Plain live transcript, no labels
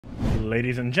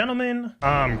Ladies and gentlemen,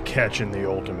 I'm catching the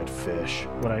ultimate fish.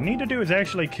 What I need to do is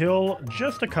actually kill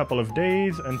just a couple of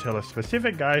days until a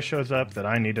specific guy shows up that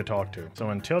I need to talk to. So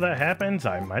until that happens,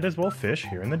 I might as well fish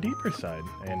here in the deeper side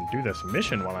and do this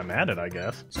mission while I'm at it, I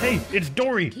guess. Hey, it's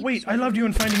Dory! Wait, I loved you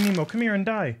in Finding Nemo. Come here and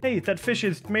die. Hey, that fish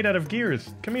is made out of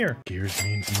gears. Come here. Gears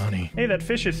means money. Hey, that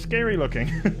fish is scary looking.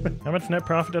 How much net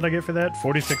profit did I get for that?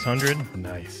 4,600.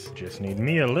 Nice. Just need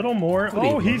me a little more.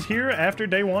 Oh, he's here after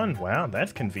day one. Wow,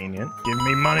 that's convenient. Give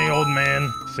me money, old man.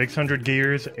 600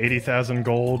 gears, 80,000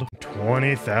 gold,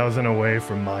 20,000 away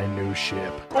from my new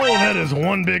ship. Oh, that is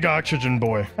one big oxygen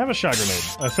boy. Have a shot grenade.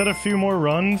 I said a few more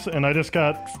runs and I just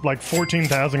got like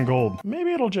 14,000 gold.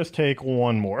 Maybe it'll just take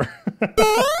one more.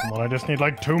 Well, I just need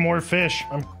like 2 more fish.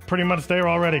 I'm pretty much there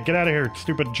already. Get out of here,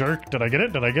 stupid jerk. Did I get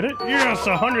it? Did I get it? Yes,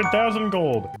 100,000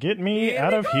 gold. Get me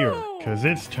out of here, because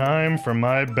it's time for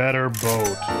my better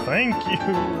boat. Thank you.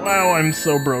 Wow, I'm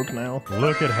so broke now.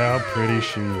 Look at how pretty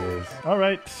she is. All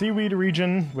right, Seaweed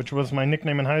Region, which was my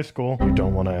nickname in high school. You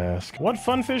don't want to ask. What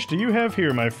fun fish do you have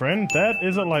here, my friend? That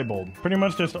is a light bulb. Pretty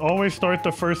much just always start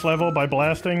the first level by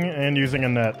blasting and using a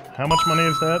net. How much money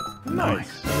is that? Nice.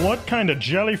 What kind of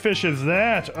jellyfish is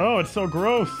that? Oh, it's so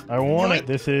gross. I want it.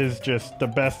 This is just the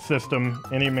best system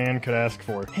any man could ask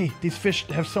for. Hey, these fish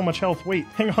have so much health. Wait,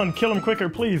 hang on, kill them quicker,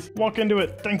 please. Walk into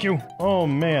it. Thank you. Oh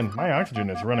man, my oxygen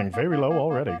is running very low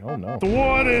already. Oh no.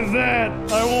 What is that?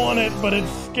 I want it, but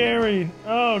it's scary.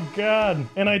 Oh god.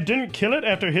 And I didn't kill it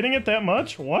after hitting it that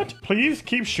much? What? Please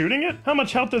keep shooting it? How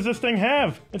much health does this thing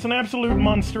have? It's an absolute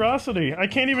monstrosity. I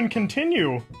can't even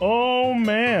continue. Oh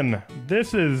man.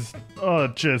 This is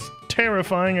just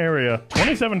terrifying area.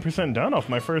 27% done off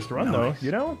my first run though.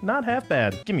 You know, not half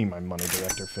bad. Give me my money,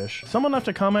 Director Fish. Someone left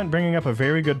a comment bringing up a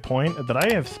very good point that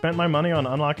I have spent my money on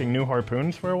unlocking new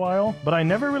harpoons for a while, but I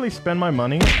never really spend my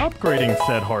money upgrading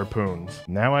said harpoons.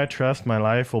 Now I trust my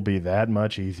life will be that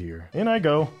much easier. In I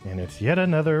go, and it's yet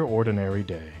another ordinary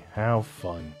day. How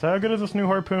fun. So how good is this new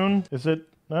harpoon? Is it...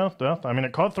 Well, I mean,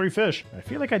 it caught 3 fish. I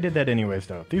feel like I did that anyways,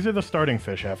 though. These are the starting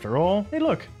fish, after all. Hey,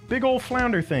 look. Big old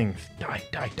flounder things. Die,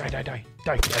 die, die, die, die.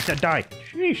 Die. I said die.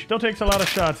 Sheesh. Still takes a lot of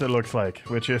shots, it looks like,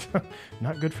 which is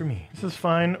not good for me. This is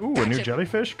fine. Ooh, a new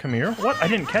jellyfish. Come here. What? I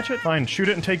didn't catch it? Fine, shoot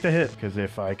it and take the hit. Because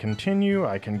if I continue,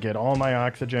 I can get all my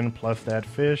oxygen plus that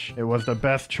fish. It was the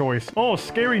best choice. Oh,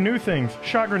 scary new things.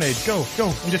 Shot grenade. Go, go.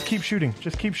 And just keep shooting.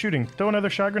 Just keep shooting. Throw another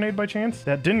shot grenade by chance?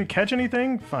 That didn't catch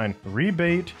anything? Fine.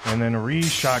 Rebait and then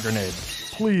re-shot grenade.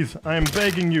 Please, I am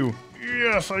begging you.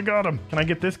 Yes, I got him. Can I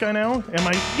get this guy now? Am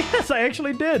I? Yes, I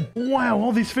actually did. Wow,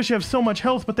 all these fish have so much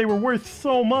health, but they were worth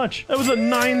so much. That was a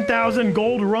 9,000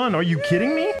 gold run. Are you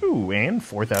kidding me? Ooh, and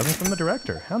 4,000 from the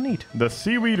director. How neat. The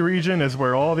Seaweed Region is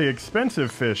where all the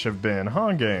expensive fish have been,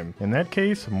 huh, game? In that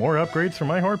case, more upgrades for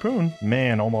my harpoon.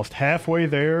 Man, almost halfway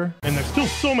there. And there's still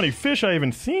so many fish I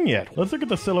haven't seen yet. Let's look at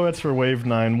the silhouettes for Wave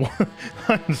 9.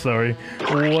 I'm sorry.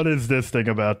 What is this thing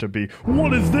about to be?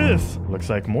 What is this?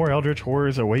 Looks like more eldritch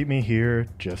horrors await me here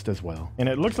just as well. And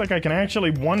it looks like I can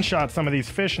actually one-shot some of these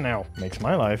fish now. Makes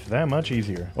my life that much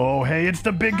easier. Oh, hey, it's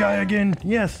the big guy again.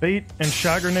 Yes, bait and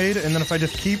shot grenade, and then if I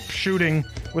just keep shooting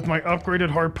with my upgraded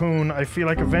harpoon, I feel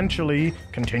like eventually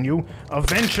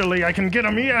I can get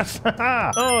him. Yes!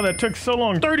 Oh, that took so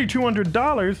long.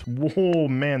 $3,200? Whoa,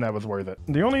 man, that was worth it.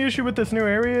 The only issue with this new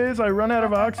area is I run out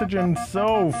of oxygen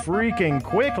so freaking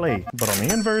quickly. But on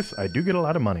the inverse, I do get a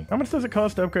lot of money. How much does it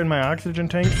cost to upgrade my oxygen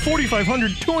tank?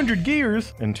 4,500, 200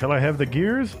 gears. Until I have the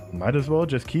gears, might as well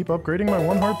just keep upgrading my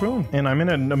one harpoon. And I'm in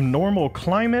an abnormal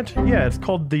climate. Yeah, it's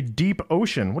called the deep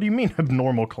ocean. What do you mean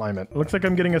abnormal climate? Looks like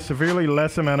I'm getting a severely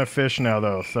less amount of fish now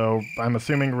though, so I'm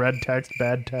assuming red text,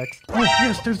 bad text. Oh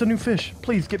yes, there's the new fish.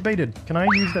 Please get baited. Can I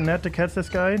use the net to catch this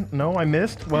guy? No, I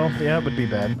missed. Well, yeah, it would be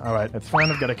bad. All right, it's fine.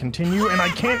 I've got to continue, and I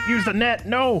can't use the net.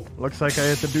 No. Looks like I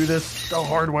have to do this the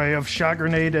hard way of shot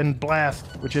grenade and blast,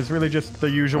 which is really just the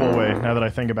usual way now that I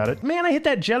think about it. Man, I hit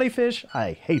that jellyfish.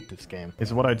 I hate this game.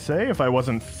 Is what I'd say if I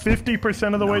wasn't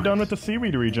 50% of the way done with the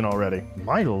Seaweed Region already.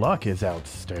 My luck is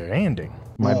outstanding.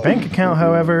 My bank account,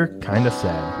 however, kinda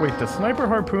sad. Wait, the sniper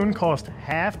harpoon cost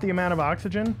half the amount of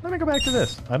oxygen? Let me go back to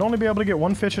this. I'd only be able to get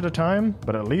 1 fish at a time,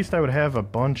 but at least I would have a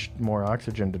bunch more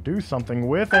oxygen to do something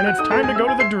with, and it's time to go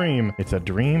to the dream. It's a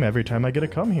dream every time I get to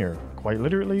come here. Quite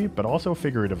literally, but also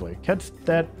figuratively. Catch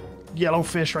that yellow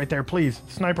fish right there, please.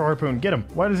 Sniper harpoon, get him.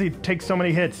 Why does he take so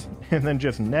many hits and then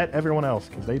just net everyone else?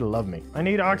 Because they love me. I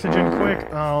need oxygen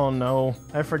quick. Oh no,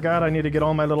 I forgot I need to get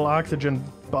all my little oxygen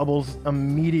bubbles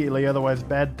immediately, otherwise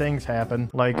bad things happen.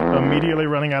 Like immediately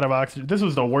running out of oxygen. This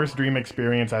was the worst dream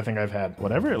experience I think I've had.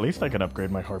 Whatever, at least I could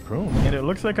upgrade my harpoon. And it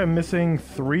looks like I'm missing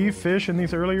 3 fish in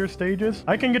these earlier stages.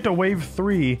 I can get to wave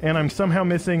 3 and I'm somehow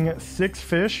missing 6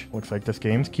 fish. Looks like this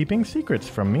game's keeping secrets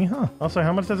from me, huh? Also,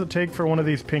 how much does it take for one of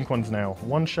these pink ones now?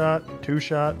 1 shot, 2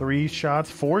 shot, 3 shots,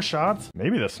 4 shots?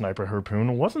 Maybe the sniper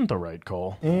harpoon wasn't the right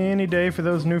call. Any day for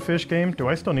those new fish game. Do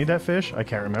I still need that fish? I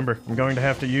can't remember. I'm going to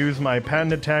have to use my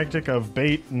patented tactic of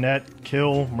bait, net,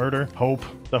 kill, murder, hope.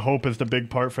 The hope is the big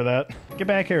part for that. Get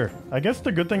back here. I guess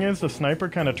the good thing is the sniper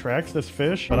kind of tracks this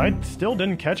fish, but I still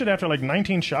didn't catch it after like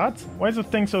 19 shots? Why is this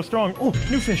thing so strong? Oh,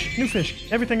 new fish, new fish.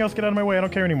 Everything else get out of my way. I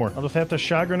don't care anymore. I'll just have to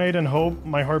shot grenade and hope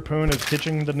my harpoon is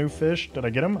hitching the new fish. Did I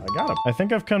get him? I got him. I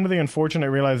think I've come to the unfortunate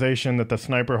realization that the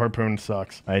sniper harpoon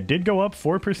sucks. I did go up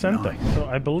 4% though. So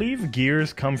I believe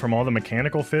gears come from all the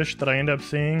mechanical fish that I end up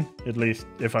seeing, at least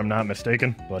if I'm not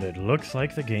mistaken. But it looks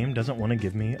like the game doesn't want to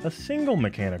give me a single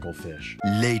mechanical fish.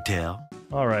 Later.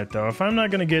 Alright though, if I'm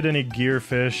not gonna get any gear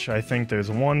fish, I think there's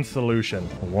one solution.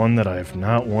 One that I've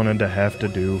not wanted to have to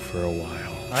do for a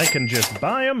while. I can just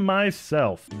buy them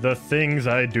myself. The things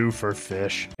I do for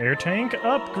fish. Air tank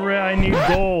upgrade, I need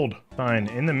gold. Fine,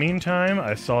 in the meantime,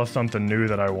 I saw something new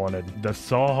that I wanted. The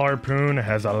saw harpoon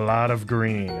has a lot of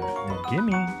green.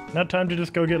 Gimme. Not time to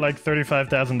just go get like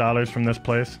 $35,000 from this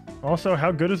place. Also,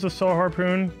 how good is the saw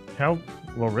harpoon?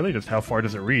 Well, really, just how far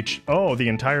does it reach? Oh, the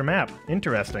entire map.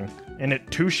 Interesting. And it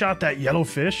 2-shot that yellow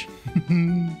fish?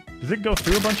 Does it go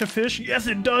through a bunch of fish? Yes,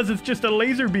 it does. It's just a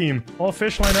laser beam. All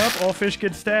fish line up, all fish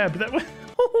get stabbed. That was...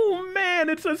 Oh, man,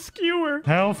 it's a skewer.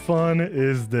 How fun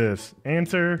is this?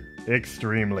 Answer,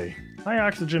 extremely. High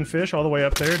oxygen fish all the way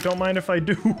up there. Don't mind if I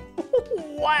do.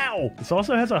 Wow! This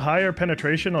also has a higher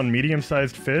penetration on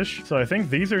medium-sized fish, so I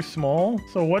think these are small.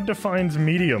 So what defines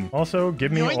medium? Also,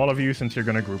 give me all of you since you're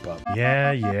gonna group up.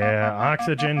 Yeah,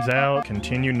 oxygen's out.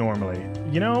 Continue normally.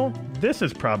 You know, this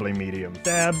is probably medium.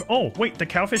 Stab. Oh, wait, the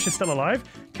cowfish is still alive?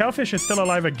 Cowfish is still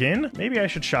alive again? Maybe I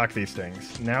should shock these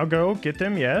things. Now go, get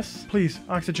them, yes. Please,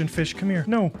 oxygen fish, come here.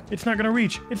 No, it's not gonna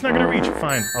reach. It's not gonna reach.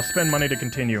 Fine, I'll spend money to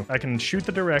continue. I can shoot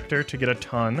the director to get a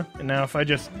ton. And now if I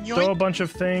just throw a bunch of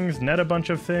things, net a bunch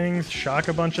of things, shock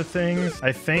a bunch of things,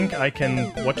 I think I can...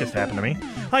 What just happened to me?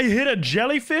 I hit a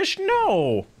jellyfish?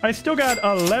 No! I still got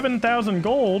 11,000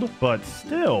 gold, but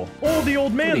still. Oh, the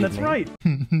old man, that's right.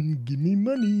 Give me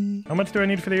money. How much do I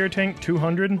need for the air tank?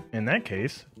 200? In that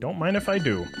case, don't mind if I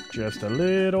do. Just a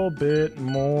little bit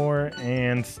more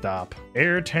and stop.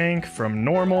 Air tank from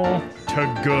normal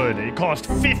to good. It cost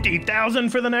 50,000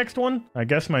 for the next one? I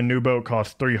guess my new boat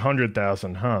cost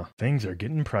 300,000, huh? Things are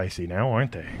getting pricey now,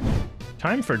 aren't they?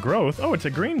 Time for growth. Oh, it's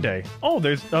a green day. Oh,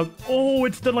 there's a... Oh,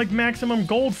 it's the, like, maximum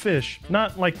goldfish.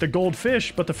 Not like the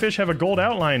goldfish, but the fish have a gold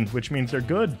outline, which means they're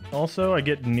good. Also, I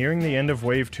get nearing the end of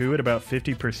wave 2 at about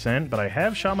 50%, but I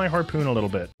have shot my harpoon a little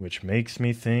bit, which makes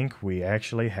me think we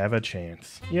actually have a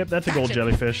chance. Yep, that's a gold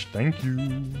jellyfish. Thank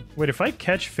you. Wait, if I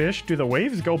catch fish, do the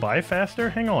waves go by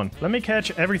faster? Hang on. Let me catch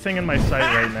everything in my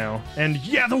sight right now. And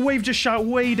yeah, the wave just shot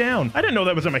way down. I didn't know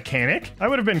that was a mechanic. I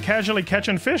would have been casually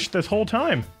catching fish this whole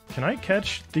time. Can I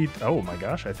catch the... Oh my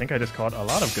gosh, I think I just caught a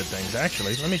lot of good things,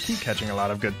 actually. Let me keep catching a lot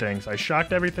of good things. I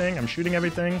shocked everything. I'm shooting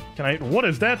everything. Can I... What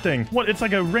is that thing? What? It's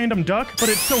like a random duck? But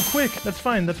it's so quick. That's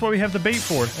fine. That's what we have the bait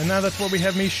for. And now that's what we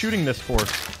have me shooting this for.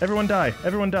 Everyone die.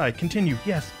 Everyone die. Continue.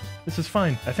 Yes. This is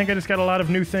fine. I think I just got a lot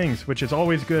of new things, which is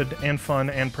always good and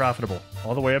fun and profitable.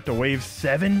 All the way up to wave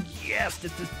 7? Yes,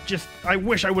 this is just... I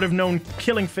wish I would have known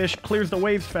killing fish clears the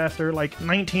waves faster like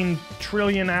 19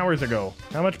 trillion hours ago.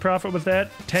 How much profit was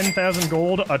that? 10,000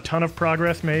 gold, a ton of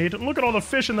progress made. Look at all the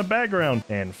fish in the background.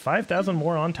 And 5,000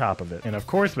 more on top of it. And of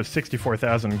course, with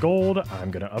 64,000 gold,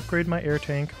 I'm gonna upgrade my air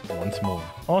tank once more.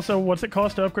 Also, what's it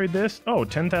cost to upgrade this? Oh,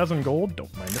 10,000 gold?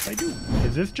 Don't mind if I do.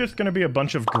 Is this just gonna be a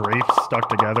bunch of grapes stuck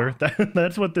together?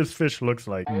 That's what this fish looks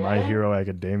like. My Hero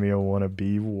Academia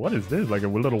wannabe. What is this? Like a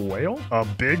little whale? A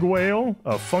big whale?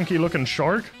 A funky looking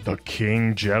shark? The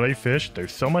king jellyfish?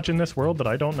 There's so much in this world that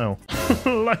I don't know.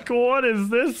 Like, what is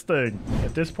this thing?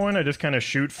 At this point, I just kind of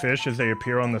shoot fish as they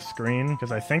appear on the screen,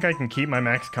 because I think I can keep my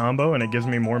max combo and it gives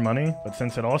me more money. But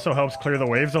since it also helps clear the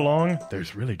waves along,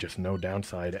 there's really just no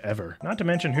downside ever. Not to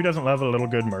mention, who doesn't love a little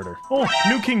good murder? Oh,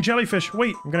 new king jellyfish.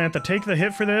 Wait, I'm gonna have to take the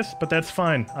hit for this, but that's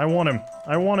fine. I want him.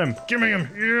 I want him. Give me him.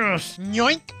 Yes.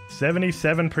 Yoink.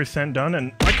 77% done,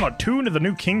 and I caught 2 into the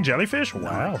new king jellyfish?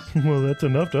 Wow. Well, that's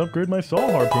enough to upgrade my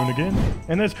saw harpoon again.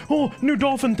 And there's, oh, new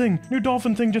dolphin thing. New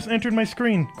dolphin thing just entered my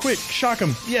screen. Quick, shock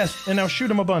him. Yes, and now shoot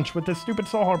him a bunch with this stupid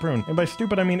saw harpoon. And by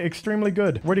stupid, I mean extremely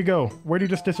good. Where'd he go? Where'd he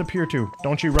just disappear to?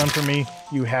 Don't you run from me,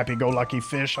 you happy-go-lucky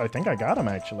fish. I think I got him,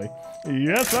 actually.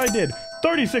 Yes, I did.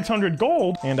 3,600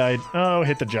 gold. And I, oh,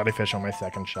 hit the jellyfish on my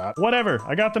second shot. Whatever,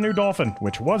 I got the new dolphin,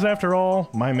 which was, after all,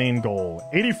 my main goal.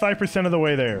 85% of the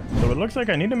way there. So it looks like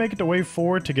I need to make it to wave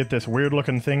 4 to get this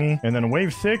weird-looking thingy. And then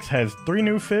wave 6 has 3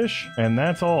 new fish, and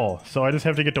that's all. So I just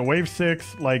have to get to wave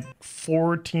 6, like,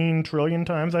 14 trillion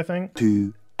times, I think.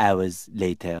 2 hours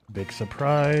later. Big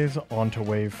surprise, on to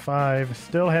wave 5.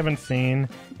 Still haven't seen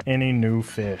any new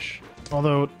fish.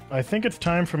 Although, I think it's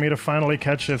time for me to finally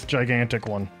catch this gigantic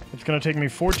one. It's gonna take me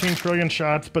 14 trillion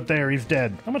shots, but there, he's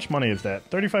dead. How much money is that?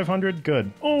 3,500? Good.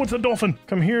 Oh, it's a dolphin!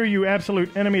 Come here, you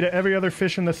absolute enemy to every other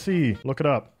fish in the sea. Look it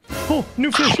up. Oh,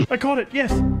 new fish! I caught it!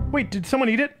 Yes! Wait, did someone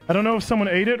eat it? I don't know if someone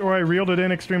ate it or I reeled it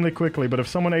in extremely quickly, but if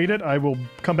someone ate it, I will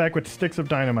come back with sticks of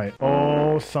dynamite.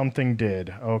 Oh, something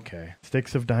did. Okay.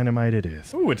 Sticks of dynamite it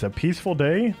is. Ooh, it's a peaceful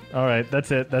day? Alright,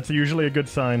 that's it. That's usually a good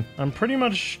sign.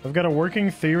 I've got a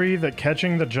working theory that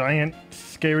catching the giant,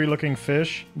 scary-looking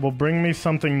fish will bring me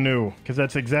something new. Because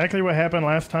that's exactly what happened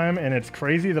last time, and it's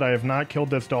crazy that I have not killed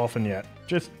this dolphin yet.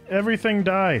 Just everything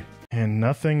die. And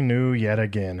nothing new yet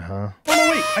again, huh? Oh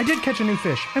no, wait! I did catch a new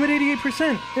fish! I'm at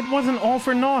 88%! It wasn't all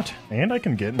for naught! And I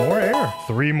can get more air.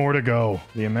 3 more to go.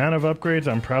 The amount of upgrades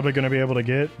I'm probably going to be able to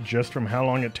get, just from how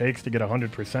long it takes to get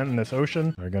 100% in this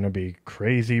ocean, are going to be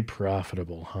crazy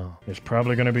profitable, huh? It's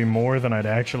probably going to be more than I'd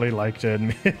actually like to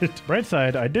admit. Bright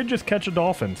side, I did just catch a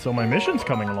dolphin, so my mission's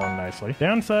coming along nicely.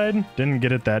 Downside, didn't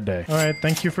get it that day. Alright,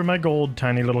 thank you for my gold,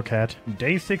 tiny little cat.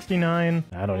 Day 69,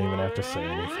 I don't even have to say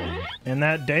anything. And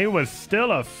that day was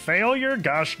still a failure?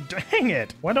 Gosh dang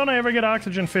it. Why don't I ever get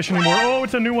oxygen fish anymore? Oh,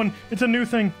 it's a new one. It's a new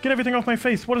thing. Get everything off my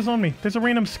face. What is on me? There's a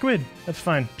random squid. That's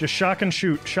fine. Just shock and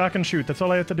shoot. Shock and shoot. That's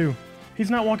all I have to do. He's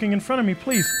not walking in front of me,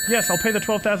 please. Yes, I'll pay the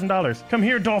 $12,000. Come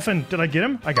here, dolphin. Did I get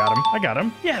him? I got him. I got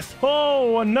him. Yes.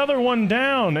 Oh, another one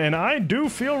down, and I do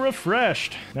feel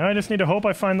refreshed. Now I just need to hope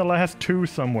I find the last 2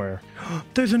 somewhere.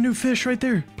 There's a new fish right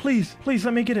there. Please, please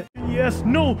let me get it. Yes.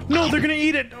 No, no, they're gonna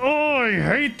eat it. Oh, I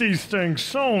hate these things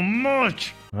so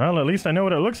much. Well, at least I know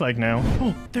what it looks like now.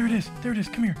 Oh, there it is. There it is.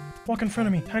 Come here. Walk in front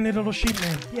of me. Tiny little sheep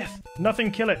man. Yes. Nothing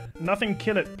kill it. Nothing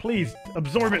kill it. Please.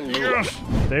 Absorb it. Yes.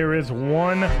 There is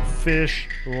 1 fish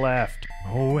left.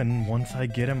 Oh, and once I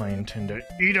get him, I intend to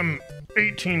eat him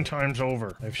 18 times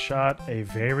over. I've shot a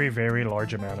very, very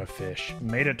large amount of fish.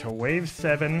 Made it to wave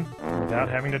 7 without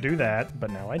having to do that, but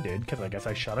now I did, because I guess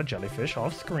I shot a jellyfish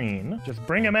off screen. Just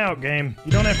bring him out, game.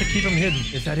 You don't have to keep him hidden.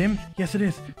 Is that him? Yes, it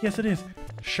is. Yes, it is.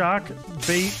 Shock,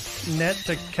 bait, net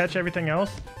to catch everything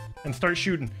else, and start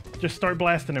shooting. Just start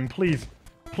blasting him, please.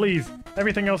 Please.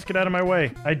 Everything else get out of my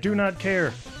way. I do not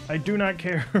care. I do not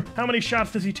care. How many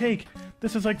shots does he take?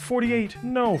 This is like 48.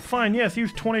 No, fine, yes,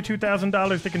 use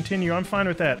 $22,000 to continue. I'm fine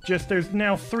with that. Just there's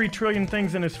now 3 trillion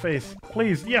things in his face.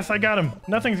 Please, yes, I got him.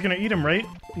 Nothing's gonna eat him, right?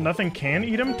 Nothing can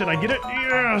eat him? Did I get it?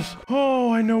 Yes!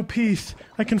 Oh, I know peace.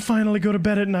 I can finally go to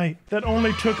bed at night. That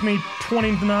only took me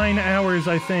 29 hours,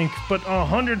 I think, but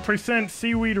 100%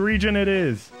 seaweed region it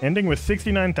is. Ending with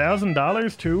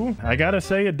 $69,000 too? I gotta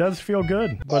say, it does feel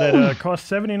good. But it cost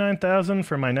 $79,000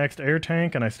 for my next air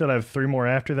tank, and I still have 3 more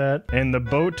after that. And the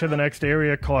boat to the next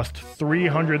area cost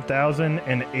 $300,000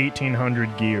 and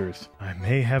 1,800 gears. I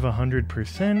may have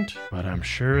 100%, but I'm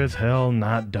sure as hell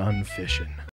not done fishing.